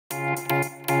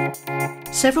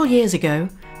Several years ago,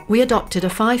 we adopted a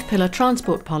 5-pillar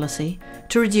transport policy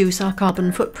to reduce our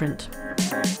carbon footprint.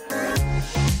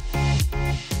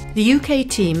 The UK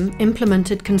team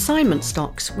implemented consignment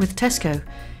stocks with Tesco,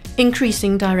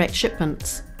 increasing direct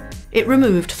shipments. It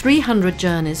removed 300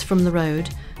 journeys from the road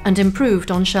and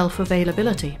improved on-shelf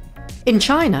availability. In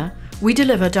China, we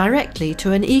deliver directly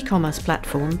to an e-commerce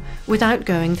platform without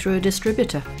going through a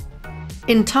distributor.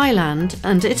 In Thailand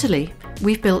and Italy,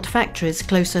 we've built factories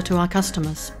closer to our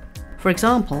customers. For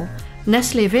example,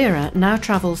 Nestlé Vera now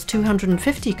travels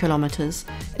 250 kilometres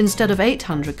instead of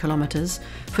 800 kilometres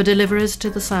for deliveries to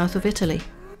the south of Italy.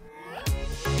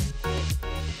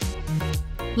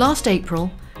 Last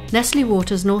April, Nestlé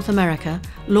Waters North America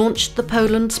launched the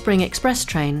Poland Spring Express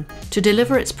train to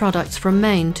deliver its products from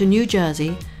Maine to New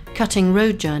Jersey, cutting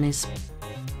road journeys.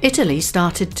 Italy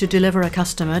started to deliver a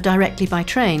customer directly by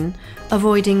train,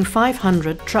 avoiding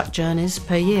 500 truck journeys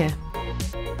per year.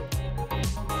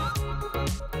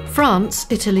 France,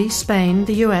 Italy, Spain,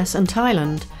 the US and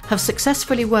Thailand have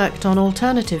successfully worked on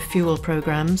alternative fuel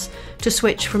programs to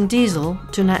switch from diesel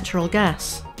to natural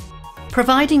gas.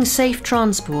 Providing safe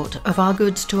transport of our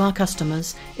goods to our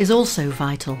customers is also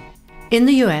vital. In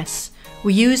the US,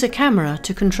 we use a camera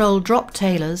to control drop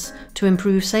tailors to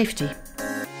improve safety.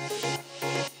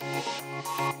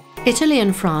 Italy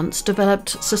and France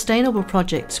developed sustainable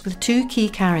projects with 2 key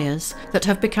carriers that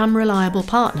have become reliable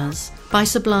partners by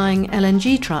supplying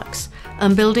LNG trucks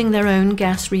and building their own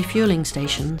gas refueling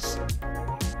stations.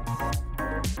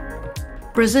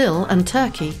 Brazil and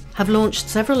Turkey have launched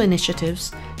several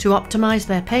initiatives to optimize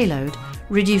their payload,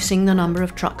 reducing the number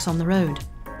of trucks on the road.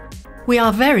 We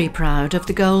are very proud of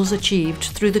the goals achieved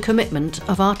through the commitment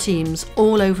of our teams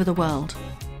all over the world.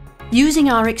 Using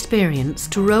our experience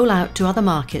to roll out to other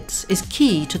markets is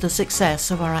key to the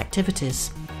success of our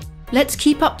activities. Let's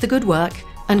keep up the good work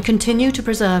and continue to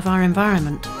preserve our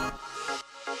environment.